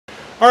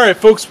Alright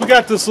folks, we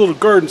got this little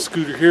garden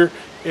scooter here,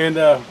 and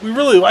we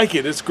really like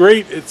it.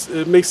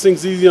 It makes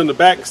things easy on the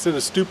back instead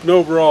of stooping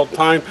over all the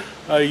time.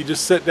 You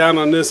just sit down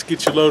on this,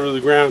 get you low to the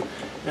ground,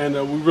 and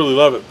we really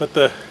love it. But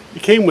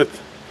it came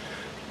with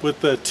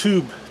the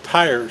tube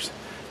tires,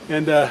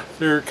 and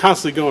they're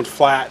constantly going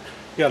flat.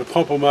 You got to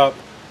pump them up,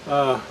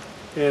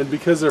 and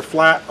because they're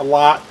flat a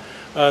lot,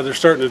 they're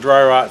starting to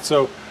dry rot.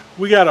 So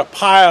we got a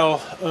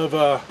pile of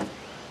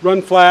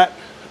run flat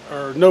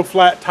or no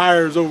flat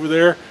tires over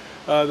there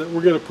that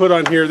we're going to put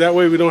on here. That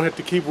way we don't have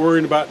to keep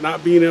worrying about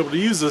not being able to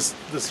use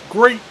this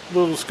great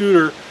little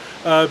scooter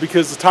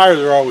because the tires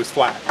are always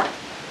flat.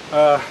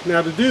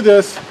 Now to do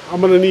this,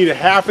 I'm going to need a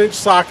 1/2 inch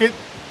socket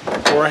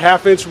or a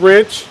 1/2 inch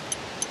wrench,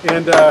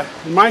 and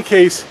in my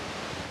case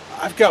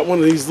I've got one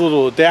of these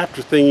little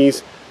adapter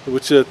thingies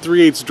which is a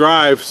 3/8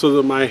 drive, so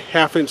that my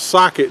 1/2 inch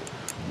socket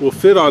will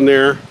fit on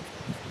there,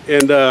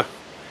 and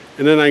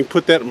then I can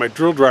put that in my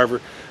drill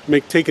driver,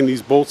 make taking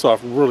these bolts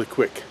off really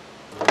quick.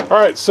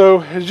 Alright,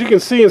 so as you can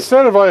see,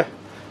 instead of a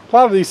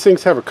lot of these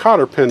things have a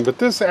cotter pin, but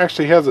this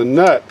actually has a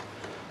nut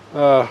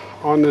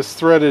on this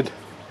threaded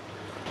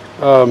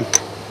I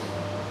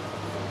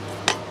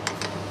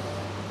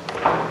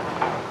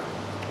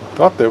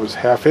thought that was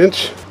 1/2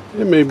 inch.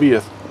 It may be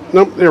a,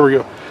 nope, there we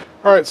go.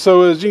 Alright,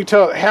 so as you can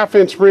tell, 1/2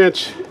 inch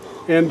wrench,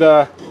 and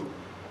I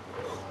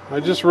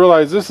just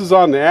realized this is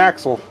on the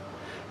axle,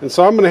 and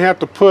so I'm going to have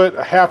to put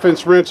a 1/2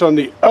 inch wrench on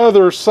the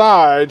other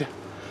side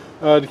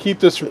to keep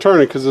this from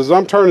turning, because as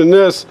I'm turning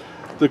this,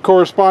 the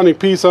corresponding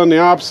piece on the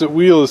opposite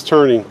wheel is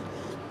turning.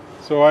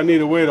 So I need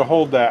a way to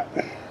hold that.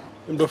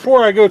 And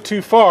before I go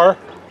too far,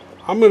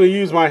 I'm going to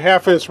use my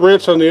 1/2 inch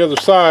wrench on the other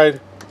side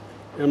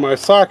and my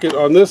socket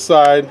on this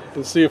side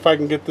and see if I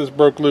can get this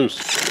broke loose.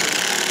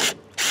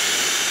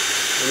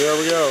 And there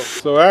we go.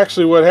 So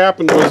actually what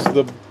happened was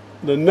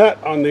the nut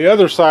on the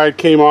other side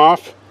came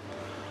off.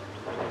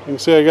 You can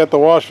see I got the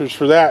washers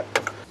for that.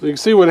 So you can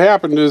see what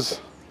happened is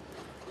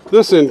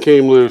this end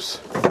came loose.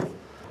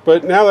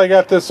 But now that I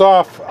got this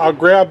off, I'll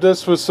grab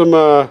this with some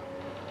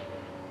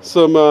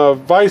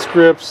vice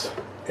grips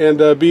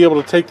and be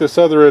able to take this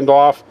other end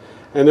off,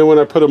 and then when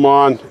I put them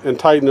on and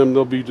tighten them,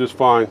 they'll be just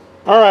fine.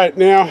 Alright,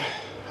 now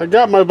I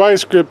got my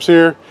vice grips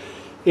here,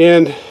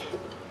 and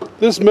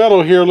this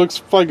metal here looks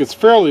like it's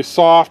fairly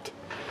soft,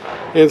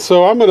 and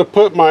so I'm going to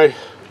put my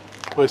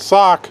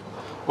sock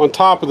on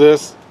top of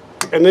this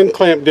and then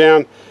clamp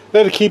down.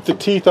 That'll keep the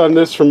teeth on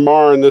this from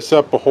marring this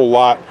up a whole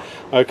lot,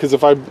 because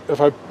if I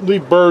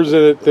leave burrs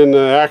in it, then the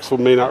axle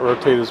may not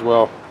rotate as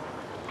well.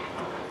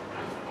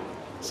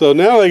 So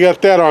now I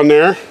got that on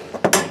there,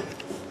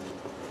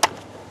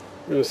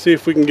 I'm going to see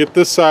if we can get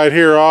this side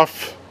here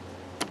off.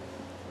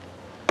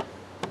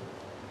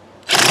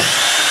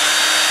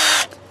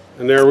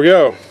 And there we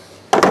go.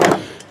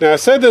 Now I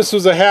said this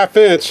was a 1/2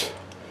 inch.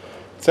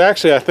 It's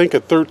actually, I think,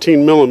 a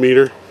 13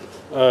 millimeter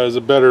is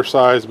a better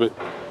size, but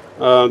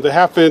the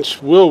 1/2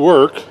 inch will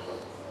work.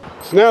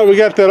 So now we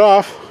got that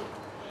off,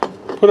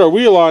 put our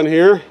wheel on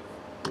here,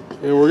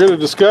 and we're going to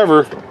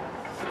discover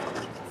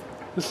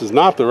this is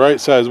not the right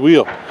size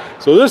wheel.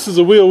 So this is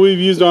a wheel we've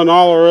used on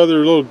all our other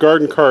little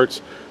garden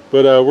carts,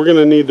 but we're going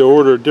to need to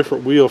order a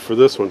different wheel for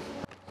this one.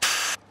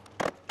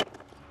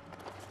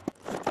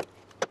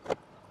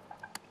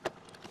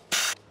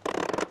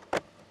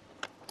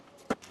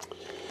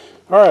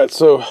 Alright,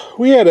 so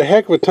we had a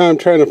heck of a time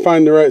trying to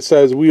find the right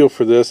size wheel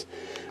for this.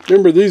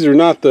 Remember, these are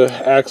not the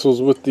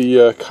axles with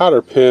the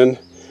cotter pin,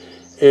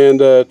 and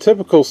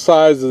typical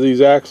size of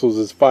these axles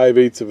is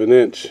 5/8 of an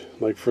inch,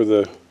 like for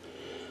the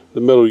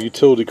metal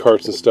utility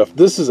carts and stuff.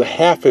 This is a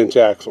 1/2 inch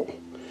axle.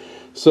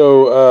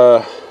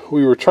 So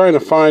we were trying to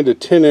find a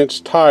 10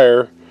 inch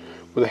tire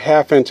with a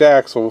 1/2 inch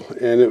axle,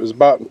 and it was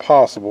about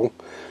impossible.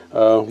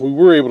 We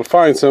were able to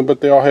find some,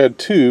 but they all had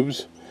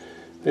tubes.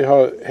 They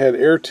all had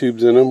air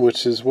tubes in them,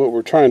 which is what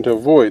we're trying to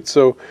avoid.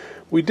 So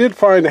we did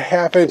find a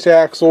 1/2 inch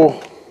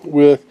axle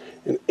with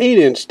an 8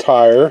 inch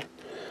tire.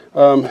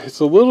 It's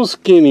a little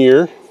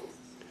skinnier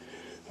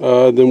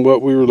than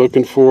what we were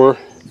looking for.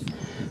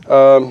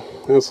 And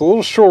it's a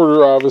little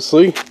shorter,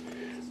 obviously,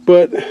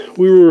 but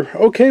we were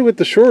okay with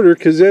the shorter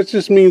because that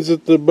just means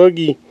that the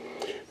buggy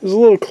is a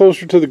little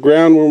closer to the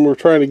ground when we're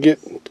trying to get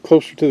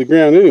closer to the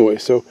ground anyway.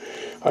 So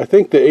I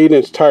think the 8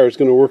 inch tire is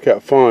going to work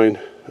out fine.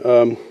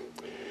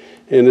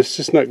 And it's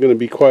just not going to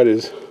be quite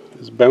as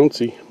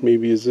bouncy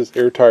maybe as this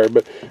air tire,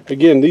 but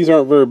again, these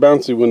aren't very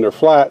bouncy when they're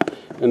flat,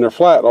 and they're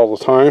flat all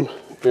the time,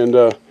 and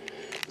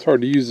it's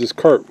hard to use this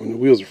cart when the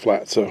wheels are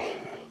flat. So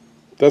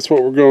that's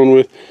what we're going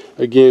with.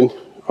 Again,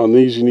 on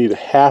these you need a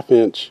 1/2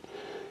 inch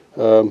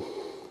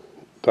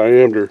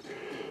diameter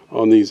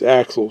on these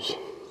axles.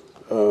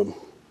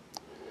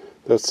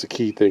 That's the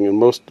key thing, and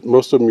most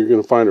of them you're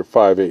going to find are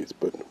 5/8,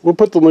 but we'll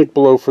put the link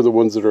below for the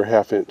ones that are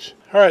 1/2 inch.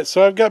 Alright,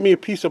 so I've got me a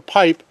piece of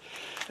pipe,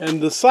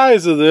 and the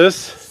size of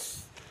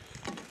this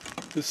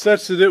is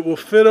such that it will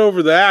fit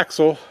over the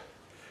axle,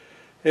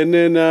 and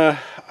then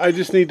I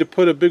just need to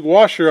put a big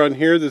washer on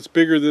here that's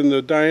bigger than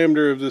the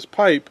diameter of this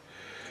pipe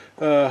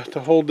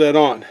to hold that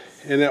on,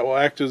 and that will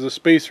act as a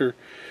spacer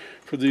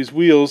for these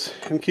wheels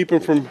and keep them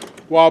from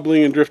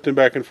wobbling and drifting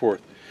back and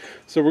forth.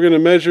 So we're going to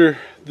measure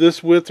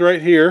this width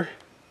right here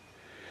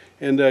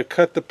and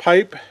cut the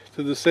pipe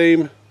to the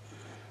same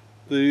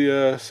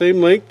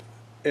length,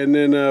 and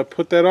then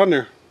put that on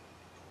there.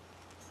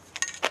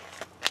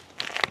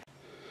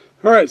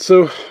 Alright,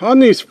 so on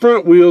these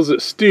front wheels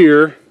that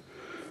steer,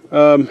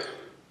 you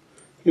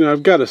know,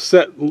 I've got a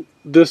set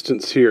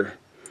distance here.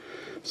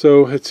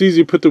 So it's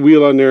easy to put the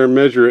wheel on there and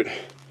measure it.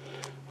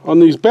 On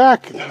this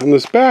back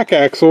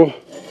axle,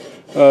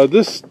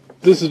 this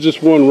is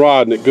just one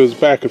rod and it goes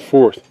back and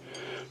forth.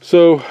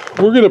 So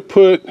we're gonna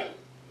put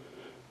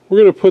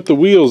the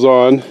wheels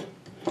on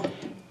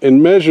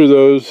and measure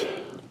those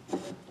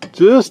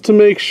just to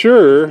make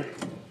sure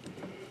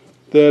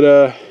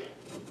that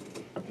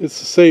it's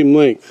the same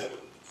length.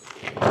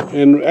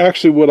 And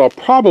actually what I'll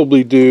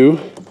probably do,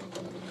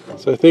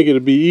 so I think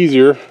it'd be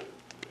easier,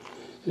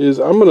 is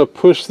I'm going to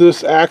push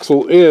this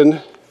axle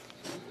in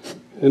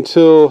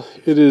until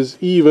it is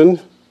even.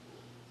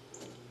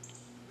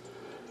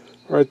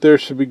 Right there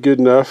should be good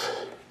enough.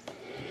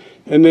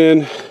 And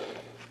then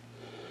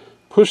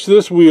push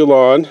this wheel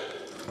on,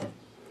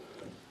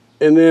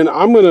 and then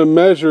I'm going to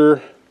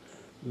measure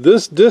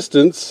this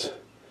distance,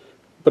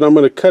 but I'm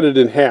going to cut it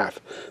in half.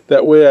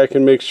 That way I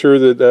can make sure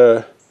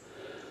that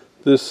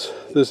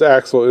this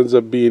axle ends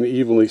up being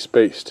evenly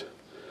spaced.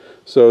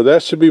 So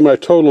that should be my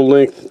total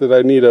length that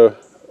I need a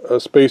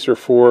spacer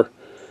for,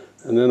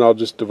 and then I'll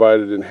just divide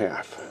it in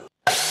half.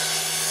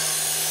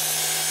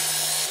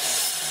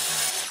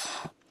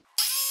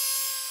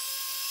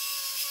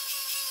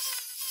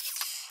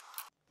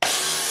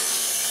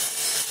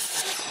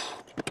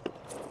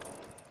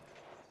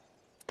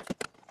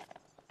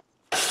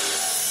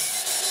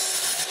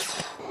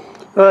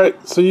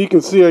 Alright, so you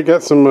can see I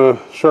got some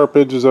sharp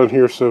edges on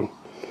here, so I'm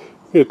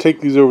going to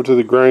take these over to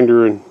the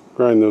grinder and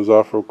grind those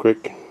off real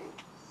quick.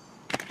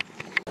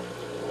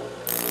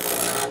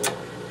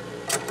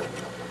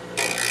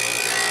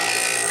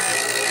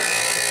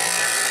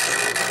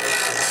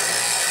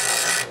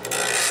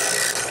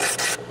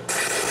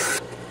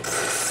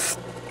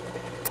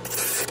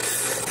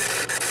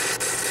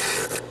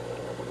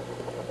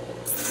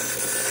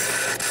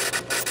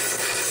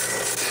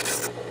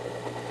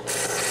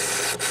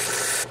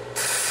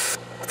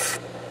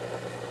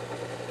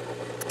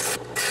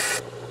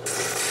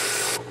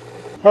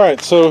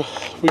 Alright, so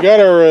we got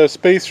our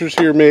spacers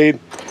here made.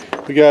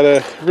 We got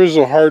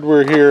original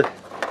hardware here,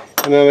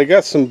 and then I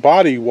got some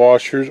body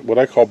washers, what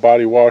I call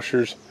body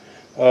washers,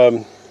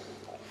 for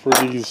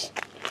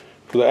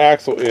the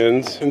axle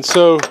ends. And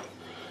so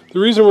the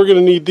reason we're going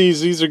to need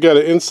these have got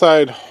an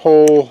inside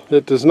hole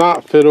that does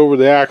not fit over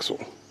the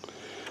axle.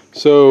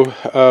 So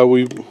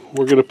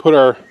we're going to put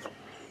our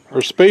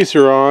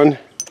spacer on,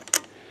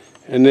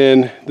 and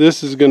then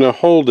this is going to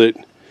hold it.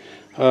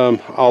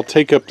 I'll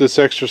take up this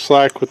extra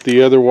slack with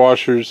the other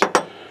washers,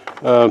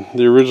 the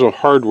original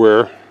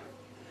hardware,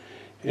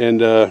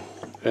 and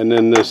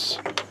then this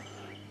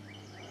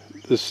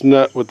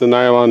nut with the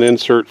nylon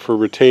insert for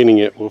retaining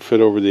it will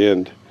fit over the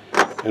end,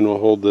 and we'll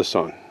hold this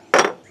on.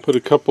 Put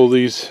a couple of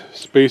these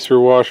spacer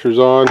washers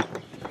on.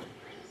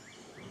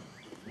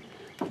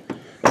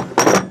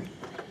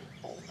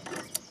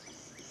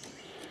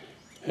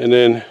 And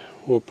then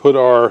we'll put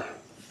our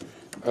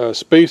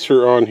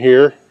spacer on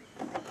here.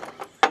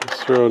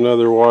 Throw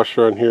another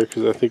washer on here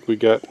because I think we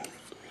got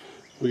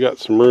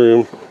some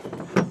room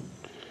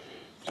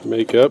to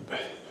make up.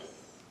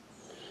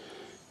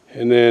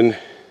 And then,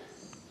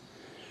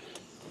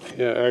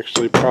 yeah,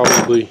 actually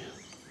probably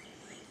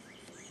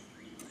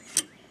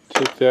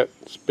take that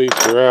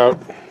spacer out.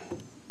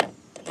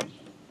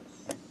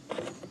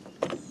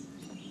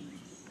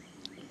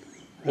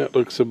 That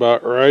looks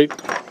about right.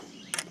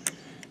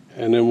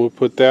 And then we'll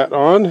put that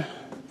on.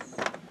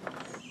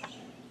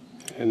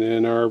 And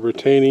then our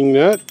retaining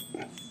nut.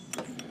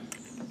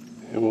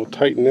 And we'll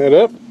tighten that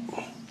up.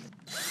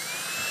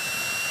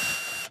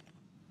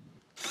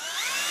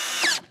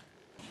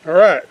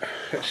 Alright,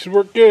 that should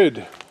work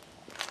good.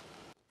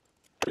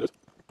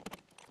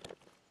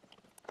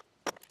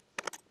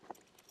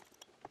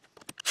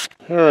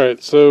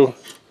 Alright, so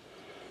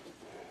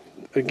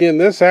again,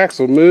 this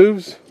axle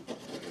moves.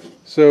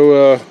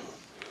 So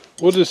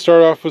we'll just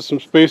start off with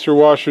some spacer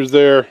washers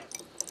there.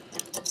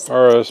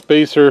 Our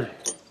spacer.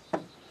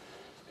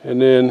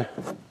 And then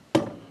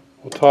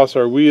we'll toss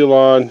our wheel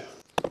on.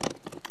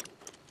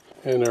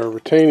 And our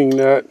retaining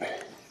nut,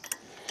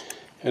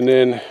 and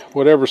then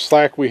whatever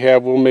slack we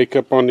have we'll make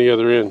up on the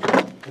other end.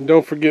 And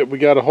don't forget, we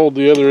got to hold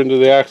the other end of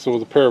the axle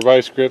with a pair of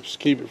vice grips to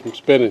keep it from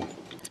spinning.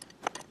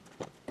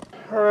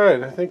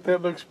 Alright, I think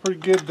that looks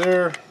pretty good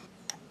there.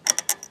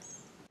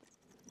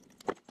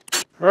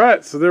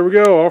 Alright, so there we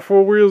go, all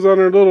four wheels on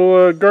our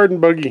little garden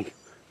buggy.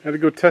 Had to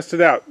go test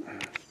it out.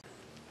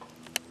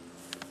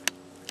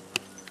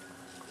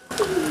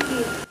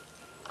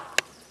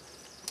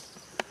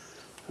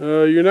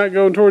 You're not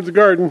going towards the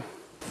garden.